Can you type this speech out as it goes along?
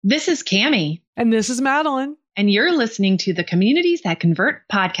This is Cammie. And this is Madeline. And you're listening to the Communities That Convert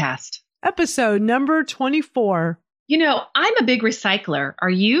podcast. Episode number 24. You know, I'm a big recycler. Are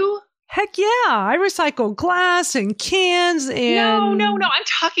you? Heck yeah. I recycle glass and cans and... No. I'm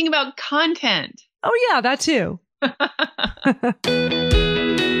talking about content. Oh yeah, that too.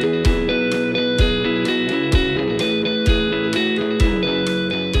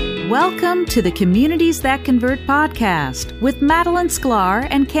 Welcome to the Communities That Convert podcast with Madeline Sklar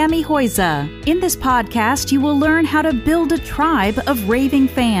and Cammie Hoyza. In this podcast, you will learn how to build a tribe of raving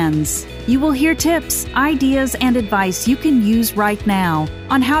fans. You will hear tips, ideas, and advice you can use right now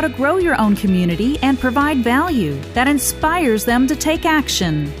on how to grow your own community and provide value that inspires them to take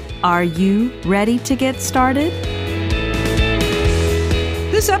action. Are you ready to get started?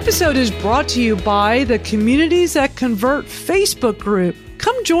 This episode is brought to you by the Communities That Convert Facebook group.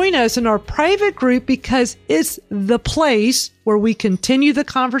 Come join us in our private group because it's the place where we continue the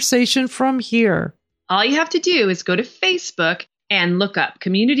conversation from here. All you have to do is go to Facebook and look up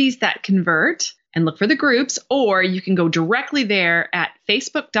Communities That Convert and look for the groups, or you can go directly there at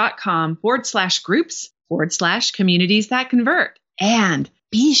facebook.com/groups/Communities That Convert. And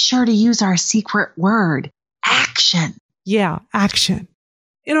be sure to use our secret word, action. Yeah, action.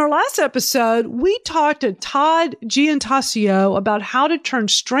 In our last episode, we talked to Todd Giantasio about how to turn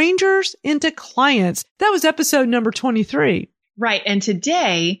strangers into clients. That was episode number 23. Right. And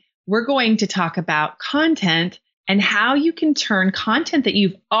today we're going to talk about content and how you can turn content that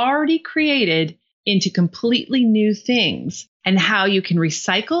you've already created into completely new things and how you can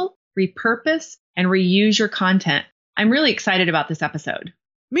recycle, repurpose, and reuse your content. I'm really excited about this episode.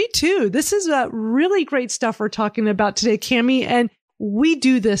 Me too. This is really great stuff we're talking about today, Cammie, and we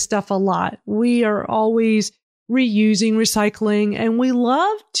do this stuff a lot. We are always reusing, recycling, and we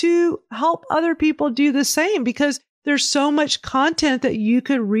love to help other people do the same because there's so much content that you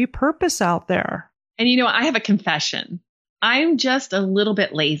could repurpose out there. And you know, I have a confession. I'm just a little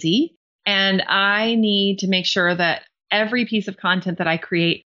bit lazy, and I need to make sure that every piece of content that I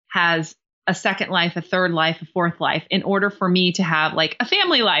create has a second life, a third life, a fourth life in order for me to have like a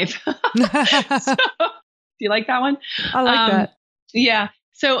family life. Do you like that one? I like that. Yeah.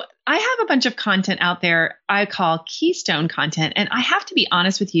 So I have a bunch of content out there I call keystone content. And I have to be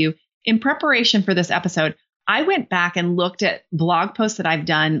honest with you, in preparation for this episode, I went back and looked at blog posts that I've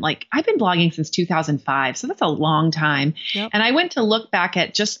done. Like I've been blogging since 2005. So that's a long time. Yep. And I went to look back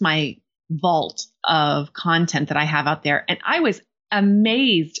at just my vault of content that I have out there. And I was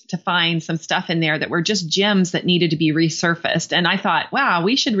amazed to find some stuff in there that were just gems that needed to be resurfaced. And I thought, wow,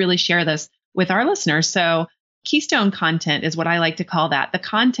 we should really share this with our listeners. So keystone content is what I like to call that. The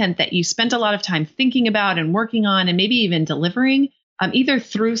content that you spent a lot of time thinking about and working on and maybe even delivering, either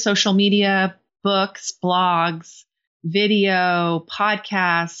through social media, books, blogs, video,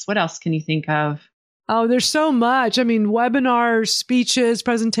 podcasts. What else can you think of? Oh, there's so much. I mean, webinars, speeches,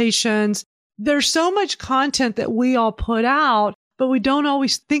 presentations. There's so much content that we all put out, but we don't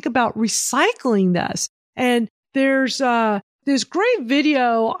always think about recycling this. And there's this great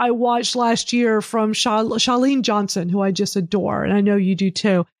video I watched last year from Charlene Johnson, who I just adore, and I know you do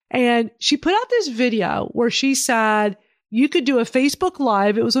too. And she put out this video where she said you could do a Facebook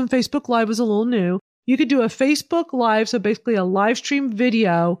Live. It was when Facebook Live was a little new. You could do a Facebook Live, so basically a live stream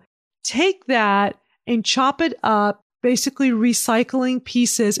video, take that and chop it up, basically recycling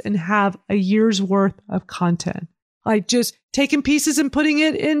pieces and have a year's worth of content. Like just taking pieces and putting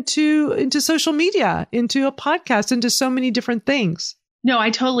it into social media, into a podcast, into so many different things. No, I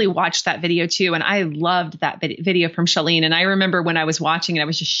totally watched that video too. And I loved that video from Charlene. And I remember when I was watching it, I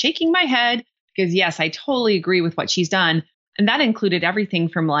was just shaking my head because yes, I totally agree with what she's done. And that included everything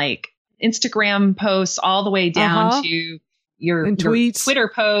from like Instagram posts all the way down to your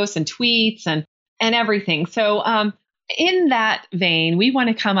Twitter posts and tweets and everything. So, in that vein, we want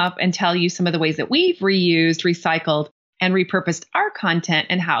to come up and tell you some of the ways that we've reused, recycled, and repurposed our content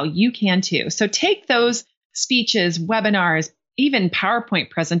and how you can too. So take those speeches, webinars, even PowerPoint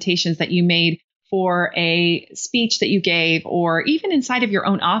presentations that you made for a speech that you gave, or even inside of your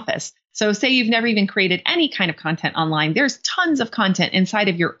own office. So say you've never even created any kind of content online. There's tons of content inside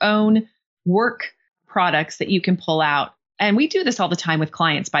of your own work products that you can pull out. And we do this all the time with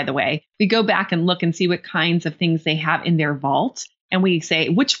clients, by the way. We go back and look and see what kinds of things they have in their vault. And we say,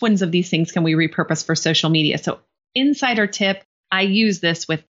 which ones of these things can we repurpose for social media? So insider tip, I use this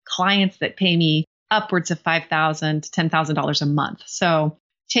with clients that pay me upwards of $5,000 to $10,000 a month. So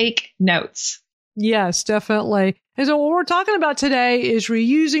take notes. Yes, definitely. And so what we're talking about today is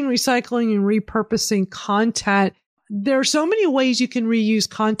reusing, recycling, and repurposing content. There are so many ways you can reuse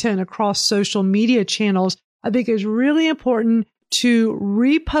content across social media channels. I think it's really important to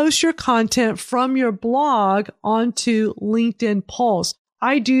repost your content from your blog onto LinkedIn Pulse.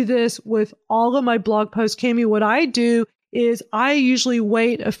 I do this with all of my blog posts. Cami, what I do is I usually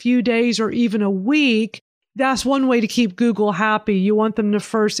wait a few days or even a week. That's one way to keep Google happy. You want them to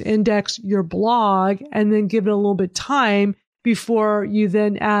first index your blog and then give it a little bit of time before you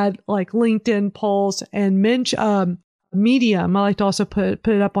then add like LinkedIn Pulse and Medium. I like to also put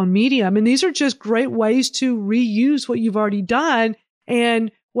it up on Medium. And these are just great ways to reuse what you've already done.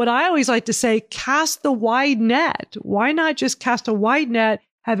 And what I always like to say, cast the wide net. Why not just cast a wide net,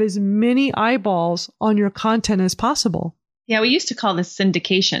 have as many eyeballs on your content as possible? Yeah, we used to call this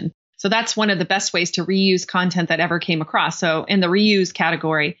syndication. So that's one of the best ways to reuse content that ever came across. So in the reuse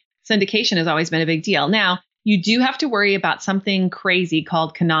category, syndication has always been a big deal. Now, you do have to worry about something crazy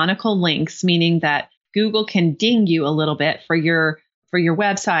called canonical links, meaning that Google can ding you a little bit for your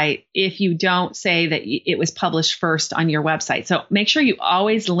website if you don't say that it was published first on your website. So make sure you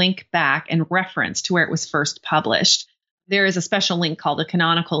always link back and reference to where it was first published. There is a special link called a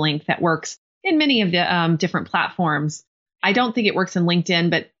canonical link that works in many of the different platforms. I don't think it works in LinkedIn,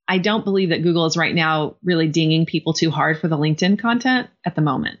 but I don't believe that Google is right now really dinging people too hard for the LinkedIn content at the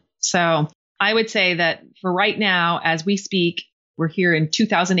moment. So I would say that for right now, as we speak, we're here in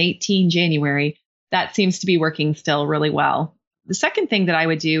 2018, January, that seems to be working still really well. The second thing that I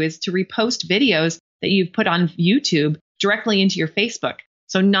would do is to repost videos that you've put on YouTube directly into your Facebook.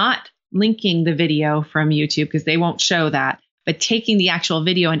 So not linking the video from YouTube because they won't show that, but taking the actual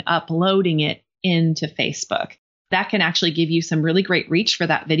video and uploading it into Facebook. That can actually give you some really great reach for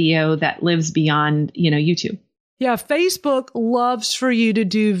that video that lives beyond, YouTube. Yeah, Facebook loves for you to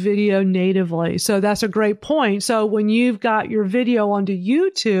do video natively. So that's a great point. So when you've got your video onto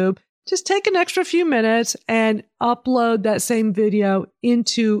YouTube, just take an extra few minutes and upload that same video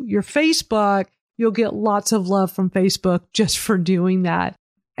into your Facebook. You'll get lots of love from Facebook just for doing that.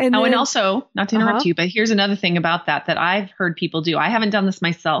 And also, not to interrupt you, but here's another thing about that I've heard people do. I haven't done this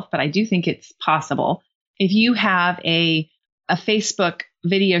myself, but I do think it's possible. If you have a Facebook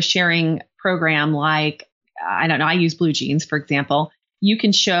video sharing program like, I don't know, I use Blue Jeans, for example, you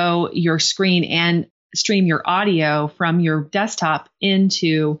can show your screen and stream your audio from your desktop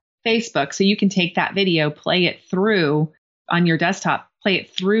into Facebook. So you can take that video, play it through on your desktop, play it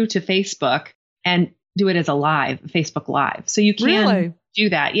through to Facebook and do it as a Facebook Live. So you can do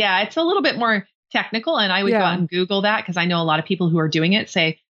that. Yeah, it's a little bit more technical. And I would go out and Google that because I know a lot of people who are doing it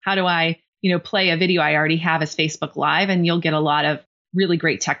say, how do I, play a video I already have as Facebook Live? And you'll get a lot of really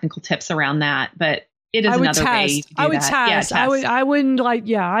great technical tips around that. But it is another way to do that. I would test. I wouldn't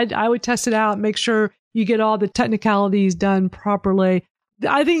I would test it out, make sure you get all the technicalities done properly.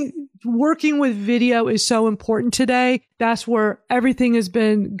 I think working with video is so important today. That's where everything has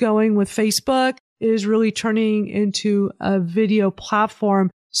been going with Facebook, is really turning into a video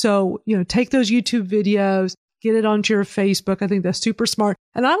platform. So, take those YouTube videos, get it onto your Facebook. I think that's super smart.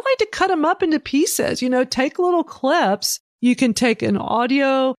 And I like to cut them up into pieces, take little clips. You can take an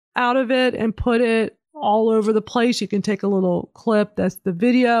audio out of it and put it all over the place. You can take a little clip that's the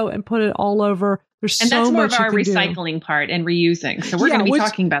video and put it all over. There's so much you can do. And that's more of our recycling part and reusing. So we're going to be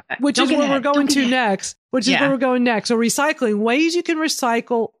talking about that. Which is where we're going to next. So recycling, ways you can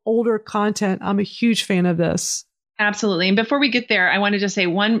recycle older content. I'm a huge fan of this. Absolutely. And before we get there, I wanted to say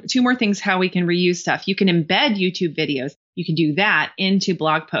two more things how we can reuse stuff. You can embed YouTube videos. You can do that into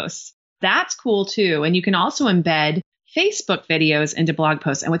blog posts. That's cool too. And you can also embed Facebook videos into blog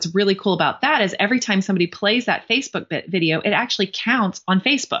posts. And what's really cool about that is every time somebody plays that Facebook video, it actually counts on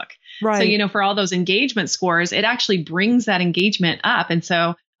Facebook. Right. So, for all those engagement scores, it actually brings that engagement up. And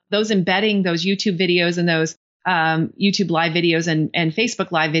so those embedding those YouTube videos and those YouTube live videos and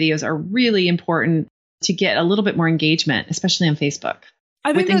Facebook live videos are really important to get a little bit more engagement, especially on Facebook.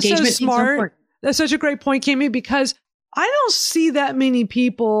 I think that's so smart. That's such a great point, Cami, because I don't see that many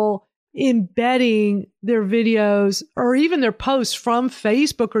people embedding their videos or even their posts from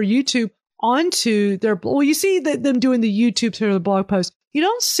Facebook or YouTube onto their, you see them doing the YouTube to their blog post. You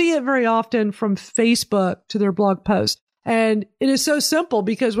don't see it very often from Facebook to their blog post. And it is so simple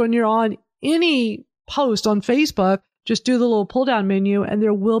because when you're on any post on Facebook, just do the little pull down menu and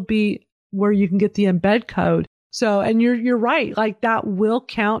there will be where you can get the embed code. So, and you're right, like that will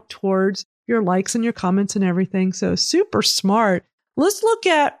count towards your likes and your comments and everything. So super smart. Let's look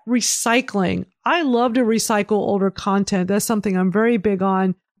at recycling. I love to recycle older content. That's something I'm very big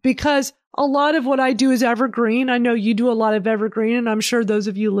on because a lot of what I do is evergreen. I know you do a lot of evergreen, and I'm sure those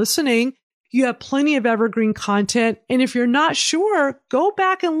of you listening, you have plenty of evergreen content. And if you're not sure, go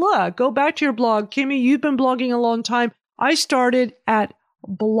back and look. Go back to your blog. Kimmy, you've been blogging a long time. I started at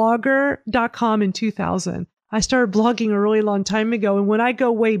blogger.com in 2000. I started blogging a really long time ago. And when I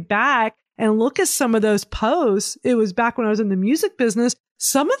go way back and look at some of those posts, it was back when I was in the music business.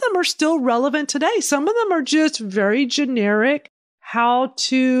 Some of them are still relevant today. Some of them are just very generic, how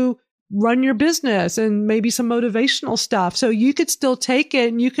to run your business and maybe some motivational stuff. So you could still take it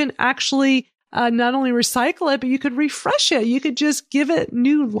and you can actually not only recycle it, but you could refresh it. You could just give it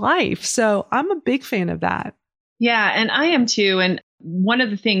new life. So I'm a big fan of that. Yeah, and I am too. And one of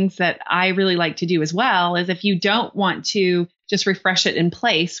the things that I really like to do as well is if you don't want to just refresh it in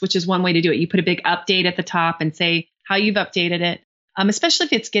place, which is one way to do it, you put a big update at the top and say how you've updated it, especially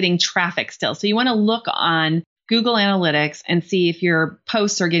if it's getting traffic still. So you want to look on Google Analytics and see if your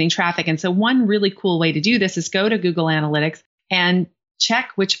posts are getting traffic. And so one really cool way to do this is go to Google Analytics and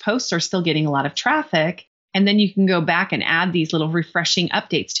check which posts are still getting a lot of traffic. And then you can go back and add these little refreshing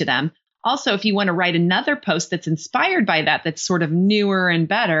updates to them. Also, if you want to write another post that's inspired by that, that's sort of newer and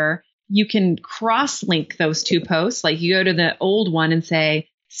better, you can cross-link those two posts. Like you go to the old one and say,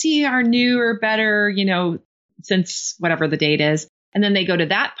 see our newer, better, since whatever the date is. And then they go to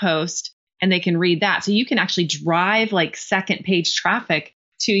that post and they can read that. So you can actually drive like second page traffic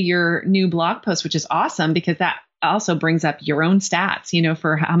to your new blog post, which is awesome because that also brings up your own stats,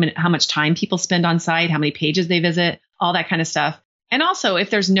 for how much time people spend on site, how many pages they visit, all that kind of stuff. And also if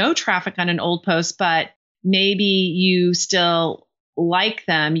there's no traffic on an old post, but maybe you still like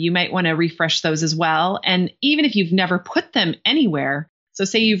them, you might want to refresh those as well. And even if you've never put them anywhere, so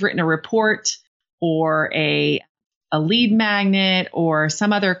say you've written a report or a lead magnet or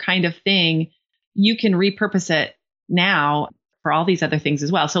some other kind of thing, you can repurpose it now for all these other things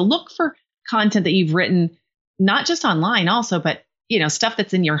as well. So look for content that you've written, not just online also, but stuff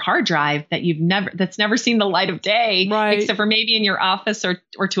that's in your hard drive that that's never seen the light of day, right, except for maybe in your office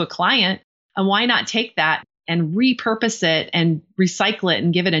or to a client. And why not take that and repurpose it and recycle it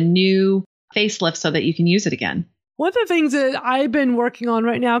and give it a new facelift so that you can use it again? One of the things that I've been working on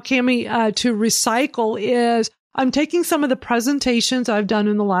right now, Cami, to recycle is I'm taking some of the presentations I've done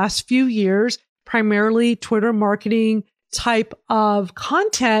in the last few years, primarily Twitter marketing type of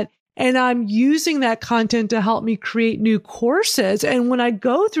content, and I'm using that content to help me create new courses. And when I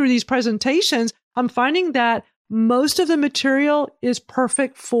go through these presentations, I'm finding that most of the material is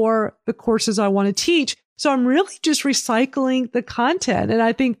perfect for the courses I want to teach. So I'm really just recycling the content. And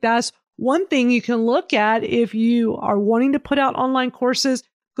I think that's one thing you can look at if you are wanting to put out online courses.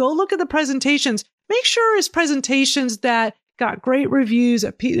 Go look at the presentations. Make sure it's presentations that got great reviews,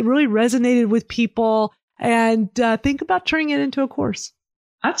 that really resonated with people, and think about turning it into a course.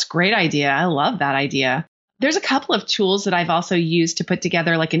 That's a great idea. I love that idea. There's a couple of tools that I've also used to put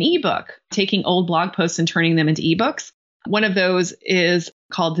together like an ebook, taking old blog posts and turning them into ebooks. One of those is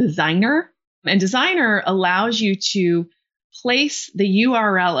called Designer. And Designer allows you to place the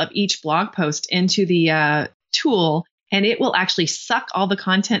URL of each blog post into the tool, and it will actually suck all the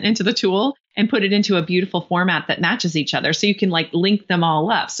content into the tool and put it into a beautiful format that matches each other. So you can link them all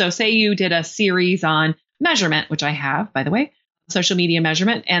up. So say you did a series on measurement, which I have, by the way, social media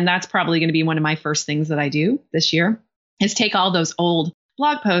measurement. And that's probably going to be one of my first things that I do this year is take all those old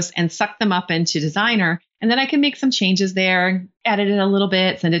blog posts and suck them up into Designer. And then I can make some changes there, edit it a little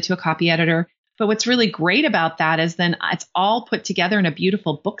bit, send it to a copy editor. But what's really great about that is then it's all put together in a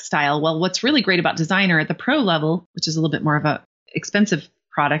beautiful book style. Well, what's really great about Designer at the pro level, which is a little bit more of a expensive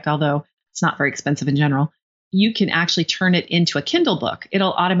product, although it's not very expensive in general, you can actually turn it into a Kindle book.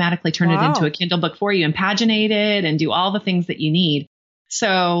 It'll automatically turn it into a Kindle book for you and paginate it and do all the things that you need.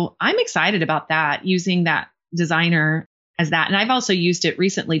 So I'm excited about that, using that Designer as that. And I've also used it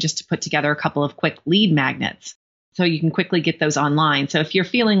recently just to put together a couple of quick lead magnets. So you can quickly get those online. So if you're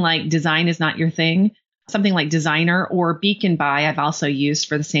feeling like design is not your thing, something like Designer or Beacon Buy, I've also used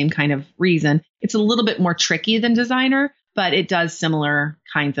for the same kind of reason. It's a little bit more tricky than Designer, but it does similar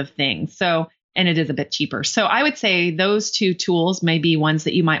kinds of things. So, and it is a bit cheaper. So I would say those two tools may be ones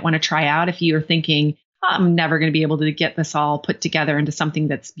that you might want to try out if you're thinking, I'm never going to be able to get this all put together into something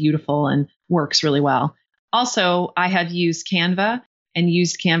that's beautiful and works really well. Also, I have used Canva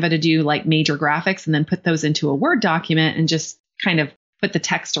to do like major graphics and then put those into a Word document and just kind of put the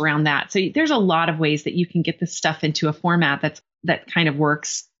text around that. So there's a lot of ways that you can get this stuff into a format that kind of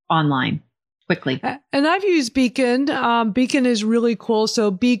works online quickly. And I've used Beacon. Beacon is really cool.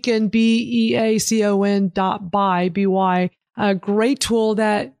 So Beacon, BEACON.by, BY, a great tool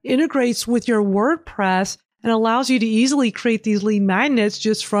that integrates with your WordPress and allows you to easily create these lead magnets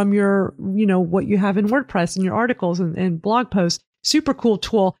just from your, what you have in WordPress and your articles and blog posts. Super cool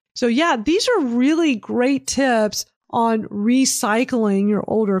tool. So yeah, these are really great tips on recycling your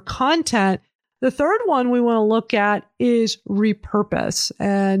older content. The third one we want to look at is repurpose.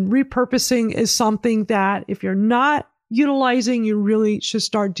 And repurposing is something that if you're not utilizing, you really should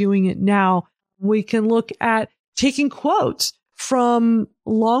start doing it now. We can look at taking quotes from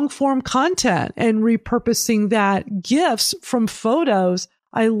long form content and repurposing that. GIFs from photos.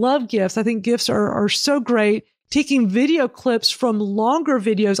 I love GIFs. I think GIFs are so great. Taking video clips from longer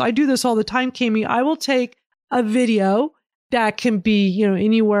videos. I do this all the time, Cami. I will take a video that can be,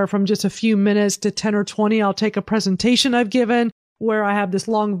 anywhere from just a few minutes to 10 or 20. I'll take a presentation I've given where I have this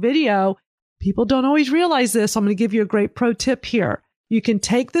long video. People don't always realize this. I'm going to give you a great pro tip here. You can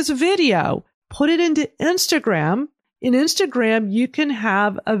take this video, put it into Instagram. In Instagram, you can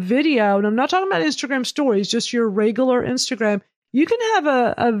have a video, and I'm not talking about Instagram stories, just your regular Instagram. You can have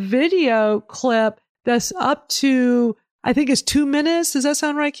a video clip that's up to, I think it's 2 minutes. Does that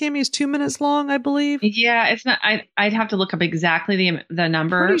sound right, Cami? It's 2 minutes long, I believe. Yeah, it's not. I'd have to look up exactly the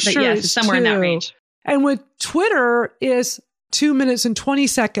number, Pretty but sure yes, it's somewhere in that range. And with Twitter is 2 minutes and 20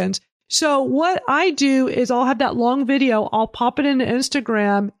 seconds. So what I do is I'll have that long video. I'll pop it into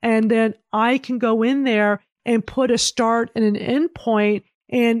Instagram, and then I can go in there and put a start and an end point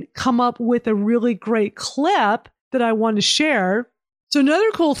and come up with a really great clip that I want to share. So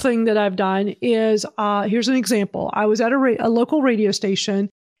another cool thing that I've done is, here's an example. I was at a local radio station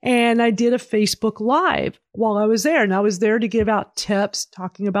and I did a Facebook Live while I was there. And I was there to give out tips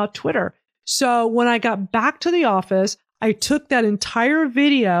talking about Twitter. So when I got back to the office, I took that entire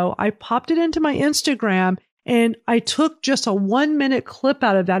video, I popped it into my Instagram, and I took just a 1 minute clip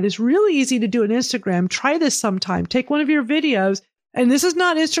out of that. It's really easy to do on Instagram. Try this sometime. Take one of your videos. And this is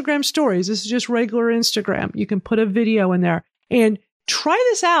not Instagram stories. This is just regular Instagram. You can put a video in there and try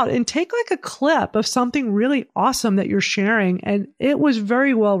this out and take like a clip of something really awesome that you're sharing. And it was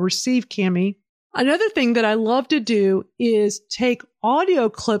very well received, Cami. Another thing that I love to do is take audio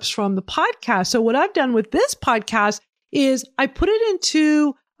clips from the podcast. So what I've done with this podcast is I put it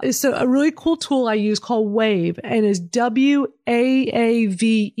into, it's a really cool tool I use called Wave, and is WAAVE,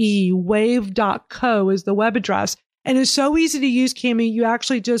 wave.co is the web address. And it's so easy to use, Cami. You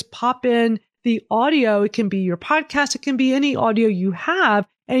actually just pop in the audio. It can be your podcast. It can be any audio you have,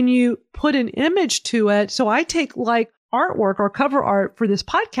 and you put an image to it. So I take like artwork or cover art for this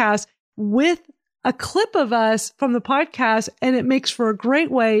podcast with a clip of us from the podcast, and it makes for a great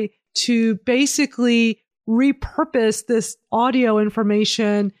way to basically repurpose this audio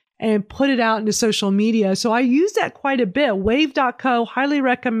information and put it out into social media. So I use that quite a bit. Wave.co, highly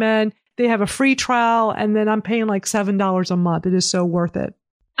recommend. They have a free trial, and then I'm paying like $7 a month. It is so worth it.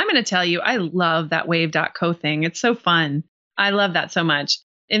 I'm going to tell you, I love that wave.co thing. It's so fun. I love that so much.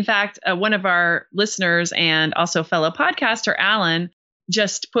 In fact, one of our listeners and also fellow podcaster, Alan,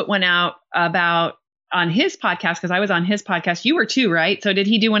 just put one out about on his podcast, because I was on his podcast. You were too, right? So did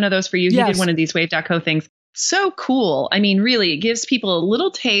he do one of those for you? Yes. He did one of these wave.co things. So cool. I mean, really, it gives people a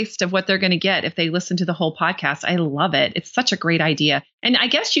little taste of what they're going to get if they listen to the whole podcast. I love it. It's such a great idea. And I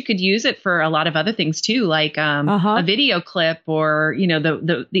guess you could use it for a lot of other things too, like a video clip or,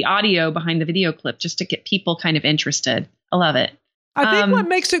 the audio behind the video clip, just to get people kind of interested. I love it. I think what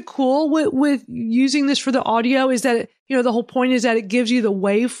makes it cool with using this for the audio is that, the whole point is that it gives you the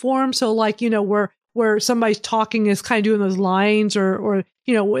waveform. So like, where somebody's talking is kind of doing those lines or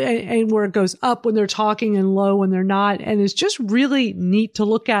and where it goes up when they're talking and low when they're not. And it's just really neat to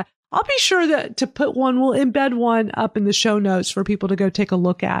look at. I'll be sure that to put one, we'll embed one up in the show notes for people to go take a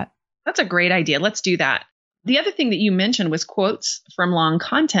look at. That's a great idea. Let's do that. The other thing that you mentioned was quotes from long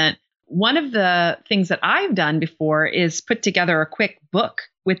content. One of the things that I've done before is put together a quick book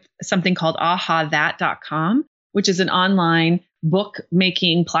with something called ahathat.com, which is an online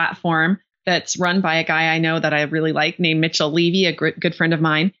book-making platform that's run by a guy I know that I really like named Mitchell Levy, a good friend of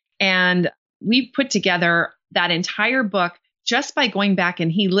mine. And we put together that entire book just by going back,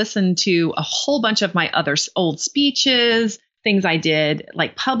 and he listened to a whole bunch of my other old speeches, things I did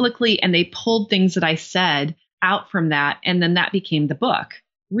like publicly, and they pulled things that I said out from that. And then that became the book.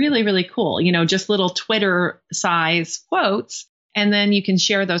 Really, really cool. Just little Twitter size quotes. And then you can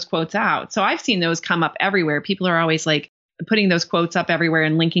share those quotes out. So I've seen those come up everywhere. People are always like putting those quotes up everywhere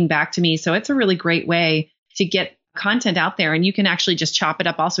and linking back to me. So it's a really great way to get content out there. And you can actually just chop it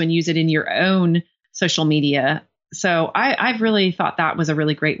up also and use it in your own social media. So I've really thought that was a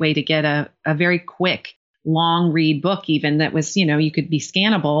really great way to get a very quick, long read book, even that was, you could be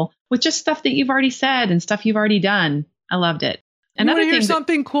scannable with just stuff that you've already said and stuff you've already done. I loved it. Another thing,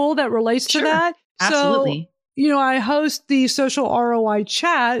 something cool that relates to that. Absolutely. So, I host the Social ROI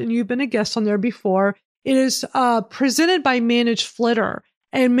Chat, and you've been a guest on there before. It is presented by Manage Flitter.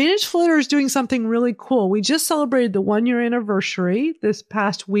 And Manage Flitter is doing something really cool. We just celebrated the 1 year anniversary this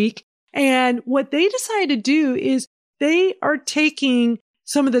past week. And what they decided to do is they are taking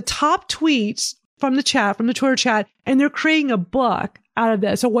some of the top tweets from the chat, from the Twitter chat, and they're creating a book out of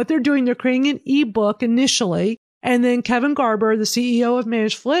this. So what they're doing, they're creating an ebook initially. And then Kevin Garber, the CEO of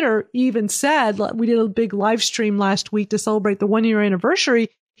Managed Flitter, even said, we did a big live stream last week to celebrate the 1-year anniversary.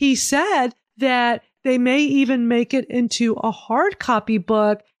 He said that they may even make it into a hard copy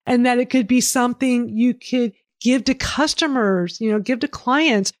book and that it could be something you could give to customers, give to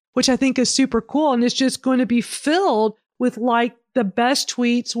clients, which I think is super cool. And it's just going to be filled with like the best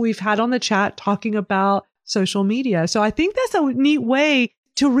tweets we've had on the chat talking about social media. So I think that's a neat way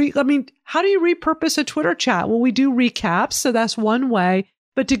to how do you repurpose a Twitter chat? Well, we do recaps. So that's one way,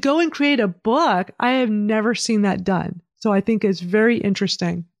 but to go and create a book, I have never seen that done. So I think it's very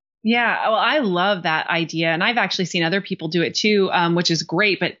interesting. Yeah. Well, I love that idea. And I've actually seen other people do it too, which is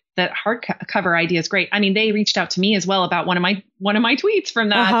great. But that hardcover idea is great. I mean, they reached out to me as well about one of my tweets from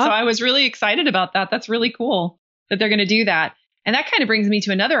that. So I was really excited about that. That's really cool that they're going to do that. And that kind of brings me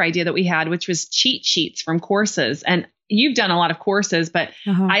to another idea that we had, which was cheat sheets from courses. And you've done a lot of courses, but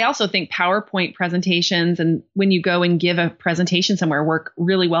I also think PowerPoint presentations and when you go and give a presentation somewhere work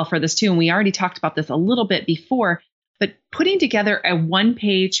really well for this too. And we already talked about this a little bit before, but putting together a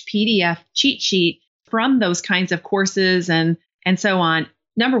 1-page PDF cheat sheet from those kinds of courses and so on.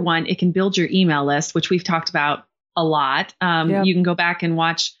 Number one, it can build your email list, which we've talked about a lot. You can go back and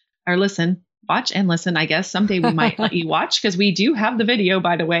watch and listen, I guess. Someday we might let you watch because we do have the video,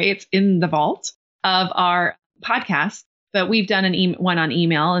 by the way. It's in the vault of our podcast, but we've done one on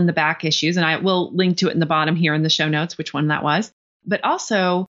email in the back issues, and I will link to it in the bottom here in the show notes, which one that was. But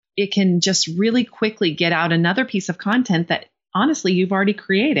also it can just really quickly get out another piece of content that honestly you've already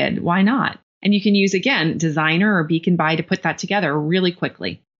created. Why not? And you can use, again, Designer or Beacon Buy to put that together really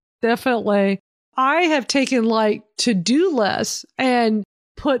quickly. Definitely. I have taken like to-do lists and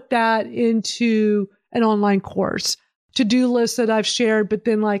put that into an online course. To-do list that I've shared, but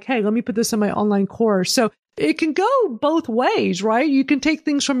then like, hey, let me put this in my online course. So it can go both ways, right? You can take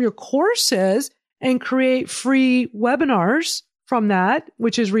things from your courses and create free webinars from that,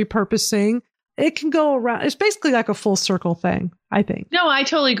 which is repurposing. It can go around. It's basically like a full circle thing, I think. No, I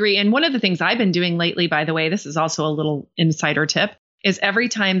totally agree. And one of the things I've been doing lately, by the way, this is also a little insider tip, is every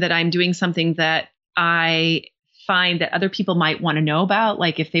time that I'm doing something that I find that other people might want to know about,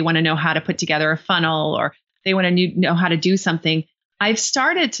 like if they want to know how to put together a funnel or they want to know how to do something, I've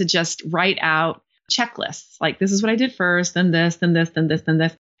started to just write out checklists. Like this is what I did first, then this, then this, then this, then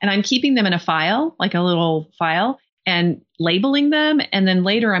this. And I'm keeping them in a file, like a little file, and labeling them. And then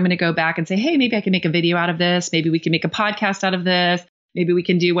later I'm going to go back and say, hey, maybe I can make a video out of this. Maybe we can make a podcast out of this. Maybe we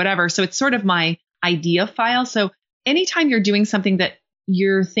can do whatever. So it's sort of my idea file. So anytime you're doing something that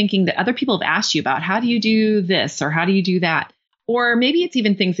you're thinking that other people have asked you about, how do you do this or how do you do that? Or maybe it's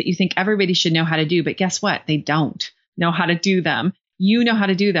even things that you think everybody should know how to do, but guess what? They don't know how to do them. You know how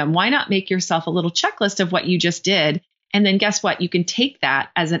to do them. Why not make yourself a little checklist of what you just did? And then guess what? You can take that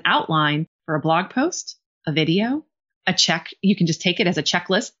as an outline for a blog post, a video, a check. You can just take it as a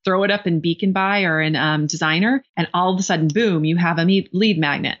checklist, throw it up in Beacon Buy or in Designer, and all of a sudden, boom, you have a lead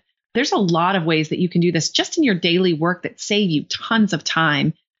magnet. There's a lot of ways that you can do this just in your daily work that save you tons of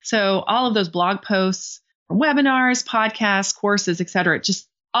time. So all of those blog posts from webinars, podcasts, courses, et cetera, just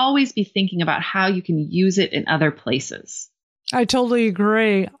always be thinking about how you can use it in other places. I totally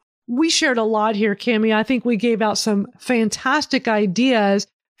agree. We shared a lot here, Cammie. I think we gave out some fantastic ideas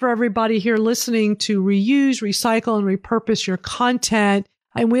for everybody here listening to reuse, recycle, and repurpose your content.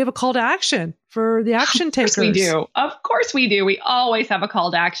 And we have a call to action for the action takers. Of course we do. Of course we do. We always have a call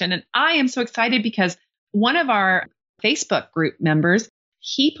to action. And I am so excited because one of our Facebook group members,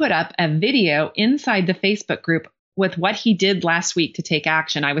 he put up a video inside the Facebook group with what he did last week to take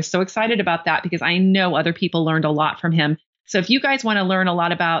action. I was so excited about that because I know other people learned a lot from him. So if you guys want to learn a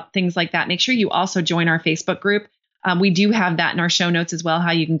lot about things like that, make sure you also join our Facebook group. We do have that in our show notes as well,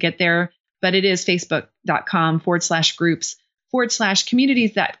 how you can get there. But it is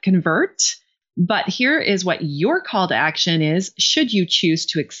facebook.com/groups/communities that convert. But here is what your call to action is, should you choose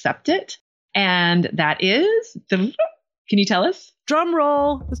to accept it. And that is, can you tell us? Drum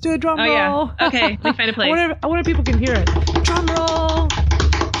roll. Let's do a drum roll. Yeah. Okay. Let me find a place. I wonder if people can hear it. Drum roll.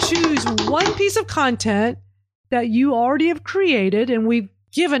 Choose one piece of content that you already have created. And we've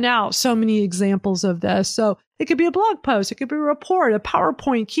given out so many examples of this. So it could be a blog post. It could be a report, a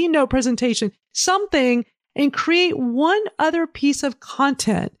PowerPoint, keynote presentation, something, and create one other piece of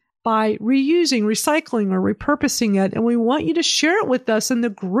content by reusing, recycling, or repurposing it. And we want you to share it with us in the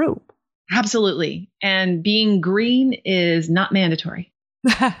group. Absolutely. And being green is not mandatory.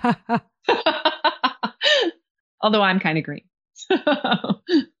 Although I'm kind of green.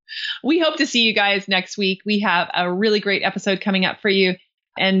 We hope to see you guys next week. We have a really great episode coming up for you,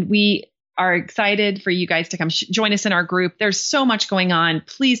 and we are excited for you guys to come join us in our group. There's so much going on.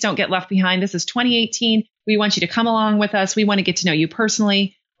 Please don't get left behind. This is 2018. We want you to come along with us. We want to get to know you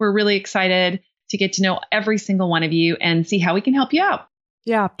personally. We're really excited to get to know every single one of you and see how we can help you out.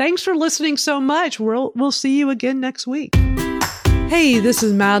 Yeah. Thanks for listening so much. We'll see you again next week. Hey, this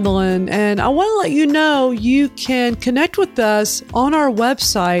is Madeline, and I want to let you know you can connect with us on our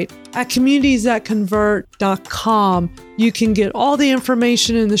website at communitiesthatconvert.com. You can get all the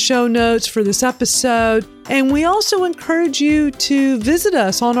information in the show notes for this episode, and we also encourage you to visit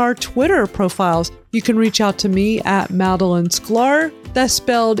us on our Twitter profiles. You can reach out to me at Madeline Sklar. That's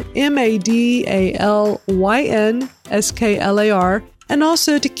spelled MADALYNSKLAR, and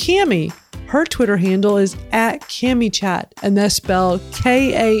also to Cami. Her Twitter handle is at CamiChat, and that's spelled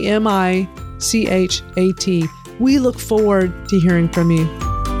KAMICHAT. We look forward to hearing from you.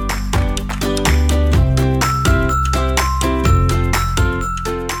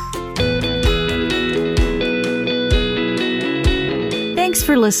 Thanks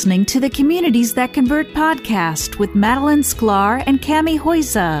for listening to the Communities That Convert podcast with Madeline Sklar and Cami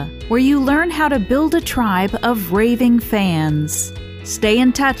Hoyza, where you learn how to build a tribe of raving fans. Stay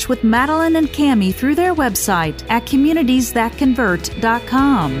in touch with Madeline and Cami through their website at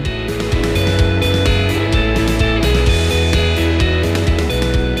communitiesthatconvert.com.